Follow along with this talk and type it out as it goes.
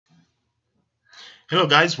Hello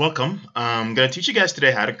guys, welcome. I'm going to teach you guys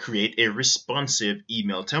today how to create a responsive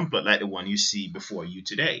email template like the one you see before you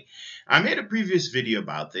today. I made a previous video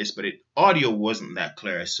about this, but audio wasn't that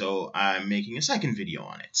clear, so I'm making a second video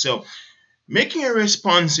on it. So making a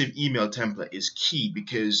responsive email template is key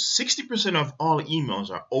because 60% of all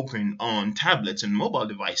emails are open on tablets and mobile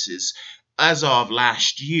devices as of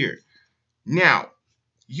last year. Now,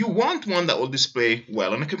 you want one that will display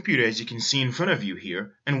well on a computer, as you can see in front of you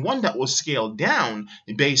here, and one that will scale down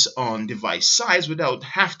based on device size without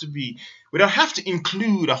have to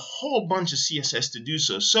include a whole bunch of CSS to do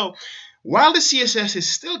so. So while the CSS is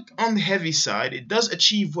still on the heavy side, it does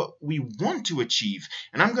achieve what we want to achieve.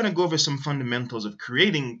 And I'm going to go over some fundamentals of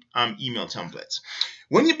creating email templates.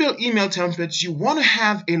 When you build email templates, you want to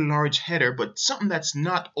have a large header, but something that's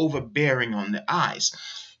not overbearing on the eyes.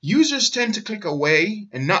 Users tend to click away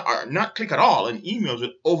and not click at all on emails with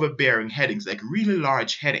overbearing headings, like really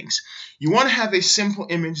large headings. You want to have a simple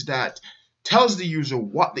image that tells the user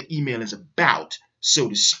what the email is about, so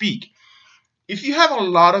to speak. If you have a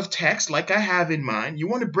lot of text, like I have in mine, you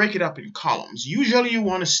want to break it up in columns. Usually you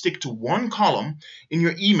want to stick to one column in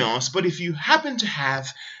your emails, but if you happen to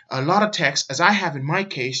have a lot of text, as I have in my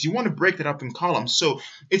case, you want to break that up in columns so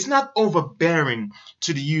it's not overbearing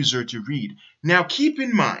to the user to read. Now keep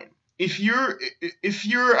in mind, if your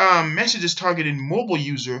message is targeting mobile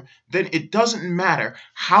user, then it doesn't matter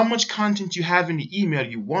how much content you have in the email.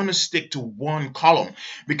 You want to stick to one column,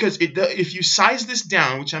 because if you size this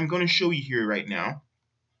down, which I'm going to show you here right now,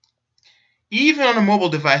 even on a mobile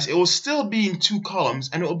device, it will still be in two columns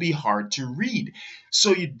and it will be hard to read.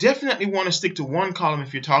 So you definitely want to stick to one column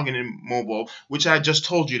if you're targeting mobile, which I just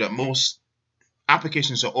told you that most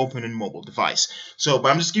applications are open in mobile device. But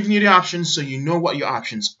I'm just giving you the options so you know what your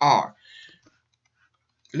options are.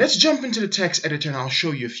 Let's jump into the text editor and I'll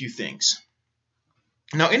show you a few things.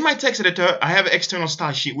 Now in my text editor, I have an external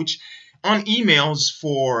style sheet, which on emails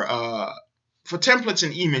for templates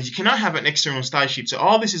and emails, you cannot have an external style sheet. So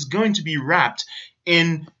all this is going to be wrapped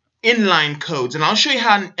in inline codes, and I'll show you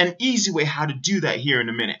an easy way how to do that here in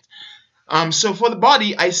a minute. So for the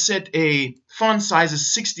body, I set a font size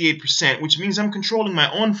as 68%, which means I'm controlling my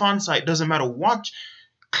own font size. It doesn't matter what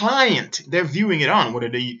client they're viewing it on, whether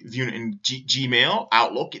they view it in Gmail,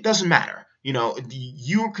 Outlook, it doesn't matter. You know,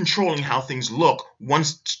 you're controlling how things look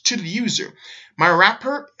once to the user. My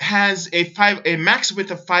wrapper has a max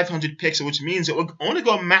width of 500 pixels, which means it will only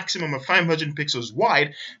go a maximum of 500 pixels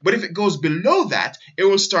wide, but if it goes below that, it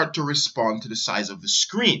will start to respond to the size of the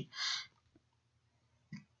screen.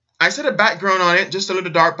 I set a background on it, just a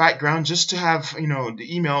little dark background, just to have, the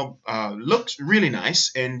email looks really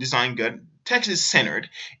nice and designed good. Text is centered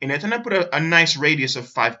in it, and I put a nice radius of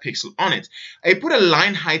 5 pixels on it. I put a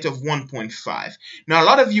line height of 1.5. Now, a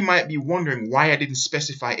lot of you might be wondering why I didn't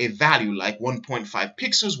specify a value like 1.5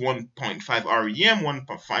 pixels, 1.5 REM,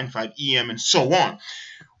 1.5 EM, and so on.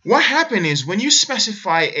 What happened is when you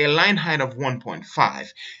specify a line height of 1.5,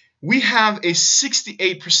 we have a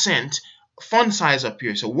 68% font size up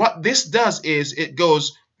here. So what this does is it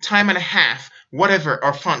goes time and a half whatever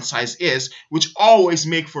our font size is, which always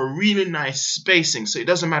make for really nice spacing. So it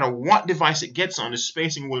doesn't matter what device it gets on, the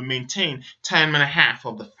spacing will maintain time and a half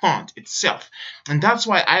of the font itself. And that's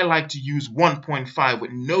why I like to use 1.5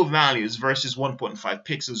 with no values versus 1.5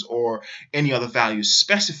 pixels or any other values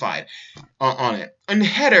specified on it. On the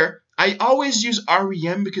header, I always use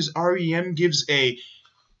REM because REM gives a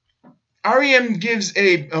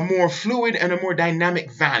more fluid and a more dynamic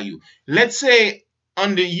value. Let's say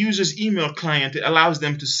on the user's email client, it allows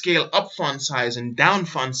them to scale up font size and down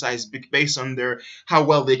font size based on how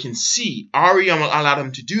well they can see. REM will allow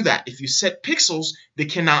them to do that. If you set pixels, they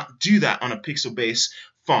cannot do that on a pixel-based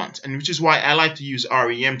font, and which is why I like to use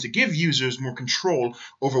REM to give users more control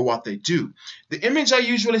over what they do. The image I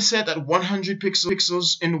usually set at 100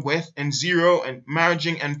 pixels in width and 0 in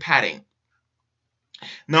margin and padding.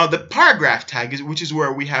 Now the paragraph tag, which is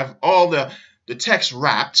where we have all the text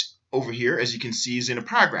wrapped over here, as you can see, is in a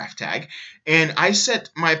paragraph tag. And I set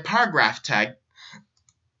my paragraph tag,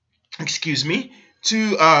 to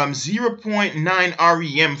 0.9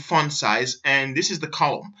 REM font size, and this is the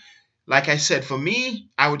column. Like I said, for me,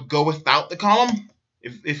 I would go without the column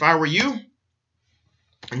if I were you,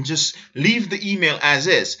 and just leave the email as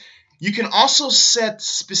is. You can also set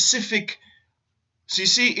specific. So you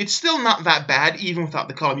see, it's still not that bad even without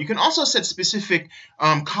the column. You can also set specific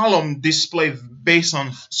column display based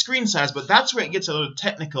on screen size, but that's where it gets a little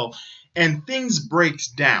technical and things breaks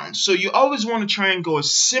down. So you always want to try and go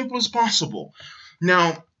as simple as possible.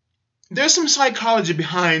 Now, There's some psychology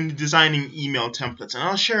behind designing email templates, and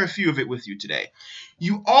I'll share a few of it with you today.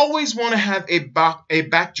 You always want to have a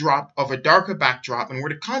backdrop of a darker backdrop, and where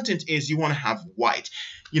the content is, you want to have white.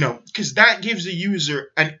 Because that gives the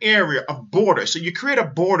user an area of border. So you create a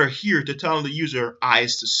border here to tell the user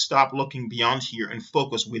eyes to stop looking beyond here and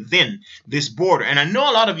focus within this border. And I know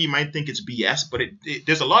a lot of you might think it's BS, but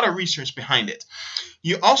there's a lot of research behind it.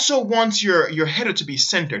 You also want your header to be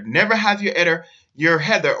centered. Never have your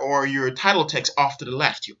header or your title text off to the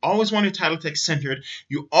left. You always want your title text centered.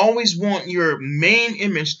 You always want your main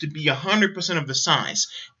image to be 100% of the size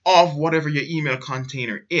of whatever your email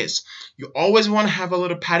container is. You always want to have a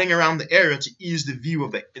little padding around the area to ease the view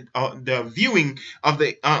of the viewing of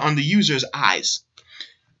the on the user's eyes.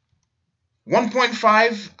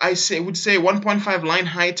 1.5, would say 1.5 line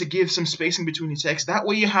height to give some spacing between the text. That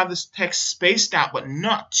way you have this text spaced out, but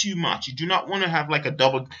not too much. You do not want to have like a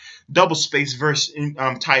double space verse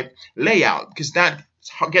type layout, because that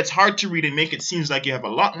gets hard to read and make it seem like you have a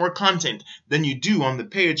lot more content than you do on the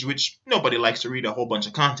page, which nobody likes to read a whole bunch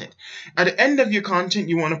of content. At the end of your content,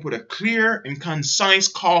 you want to put a clear and concise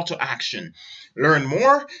call to action. Learn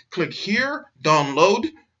more, click here, download,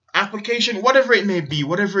 application, whatever it may be,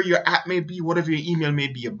 whatever your app may be, whatever your email may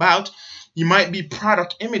be about. You might be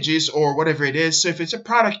product images or whatever it is. So if it's a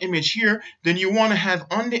product image here, then you want to have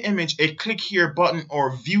on the image a click here button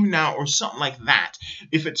or view now or something like that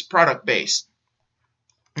if it's product based.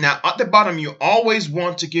 Now, at the bottom, you always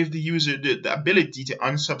want to give the user the ability to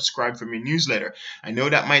unsubscribe from your newsletter. I know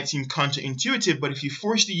that might seem counterintuitive, but if you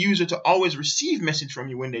force the user to always receive message from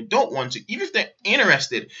you when they don't want to, even if they're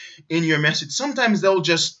interested in your message, sometimes they'll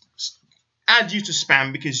just add you to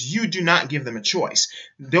spam because you do not give them a choice.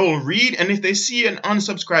 They'll read, and if they see an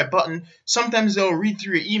unsubscribe button, sometimes they'll read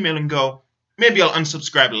through your email and go, maybe I'll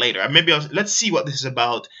unsubscribe later. Let's see what this is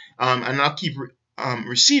about, and I'll keep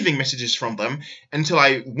receiving messages from them until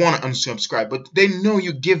I want to unsubscribe. But they know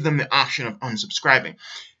you give them the option of unsubscribing.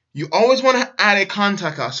 You always want to add a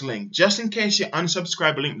contact us link just in case your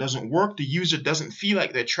unsubscribe link doesn't work. The user doesn't feel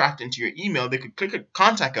like they're trapped into your email. They could click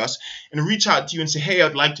contact us and reach out to you and say, hey,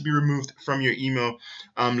 I'd like to be removed from your email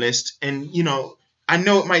list. And I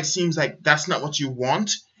know it might seem like that's not what you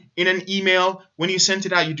want in an email. When you send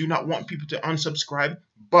it out, you do not want people to unsubscribe,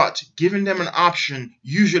 but giving them an option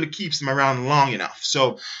usually keeps them around long enough.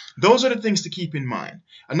 So those are the things to keep in mind.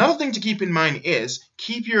 Another thing to keep in mind is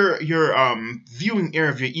keep your viewing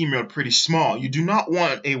area of your email pretty small. You do not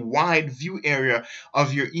want a wide view area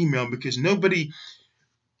of your email because the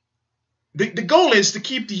goal is to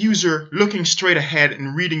keep the user looking straight ahead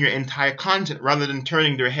and reading your entire content rather than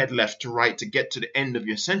turning their head left to right to get to the end of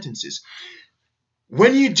your sentences.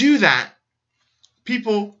 When you do that,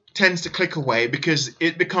 people tends to click away because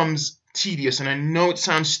it becomes tedious. And I know it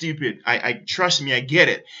sounds stupid. I trust me, I get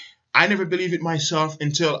it. I never believe it myself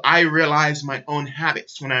until I realize my own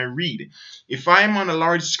habits when I read. If I'm on a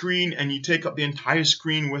large screen and you take up the entire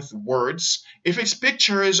screen with words, if it's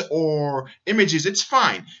pictures or images, it's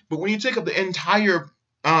fine. But when you take up the entire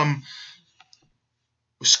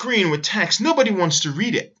screen with text, nobody wants to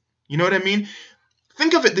read it. You know what I mean?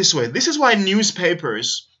 Think of it this way. This is why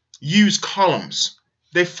newspapers use columns.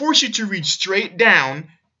 They force you to read straight down.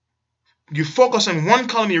 You focus on one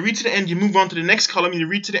column, you read to the end, you move on to the next column, you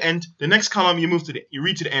read to the end, the next column, you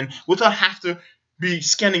read to the end, without have to be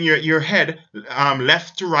scanning your head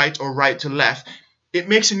left to right or right to left. It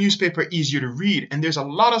makes a newspaper easier to read, and there's a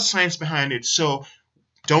lot of science behind it, so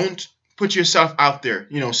don't put yourself out there.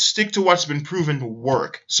 Stick to what's been proven to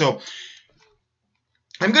work. So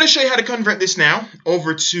I'm going to show you how to convert this now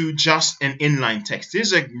over to just an inline text.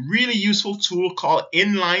 There's a really useful tool called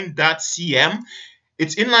inline.cm.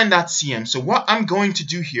 It's inline.cm. So what I'm going to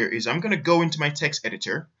do here is I'm going to go into my text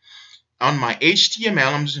editor. On my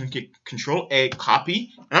HTML, I'm just going to hit Control A,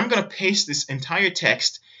 copy, and I'm going to paste this entire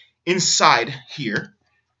text inside here.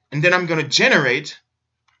 And then I'm going to generate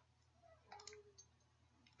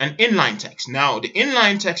an inline text. Now, the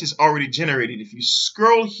inline text is already generated. If you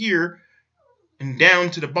scroll here and down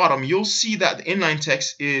to the bottom, you'll see that the inline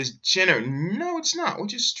text is generated. No, it's not,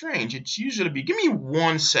 which is strange. It's usually be. Give me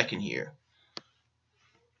 1 second here.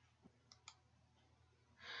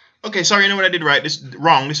 Okay, sorry, I know what I did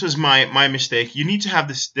wrong. This was my mistake. You need to have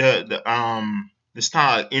this the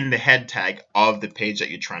style in the head tag of the page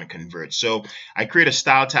that you're trying to convert. So I create a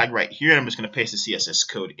style tag right here, and I'm just going to paste the CSS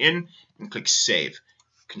code in and click Save.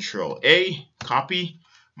 Control A, copy.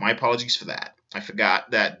 My apologies for that. I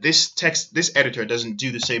forgot that this editor doesn't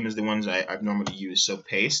do the same as the ones I've normally used. So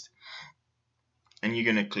paste, and you're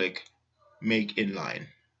going to click Make Inline.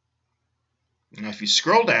 Now if you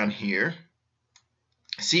scroll down here,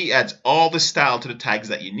 See, it adds all the style to the tags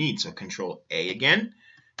that you need. So Control A again,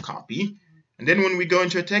 copy. And then when we go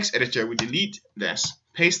into a text editor, we delete this,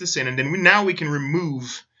 paste this in, and then now we can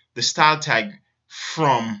remove the style tag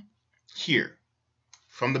from here,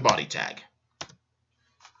 from the body tag.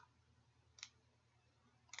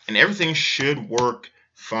 And everything should work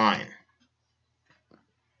fine.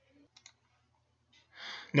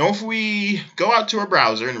 Now if we go out to our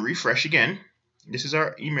browser and refresh again, this is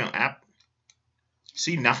our email app.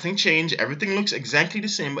 See, nothing changed. Everything looks exactly the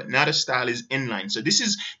same, but now the style is inline. So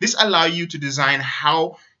this allows you to design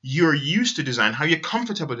how you're used to design, how you're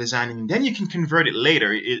comfortable designing, and then you can convert it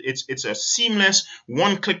later. It's a seamless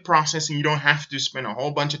one-click process, and you don't have to spend a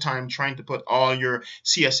whole bunch of time trying to put all your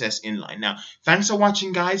CSS inline. Now, thanks for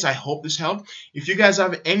watching, guys. I hope this helped. If you guys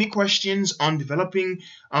have any questions on developing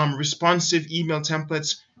responsive email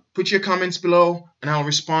templates, put your comments below, and I'll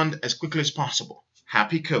respond as quickly as possible.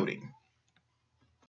 Happy coding!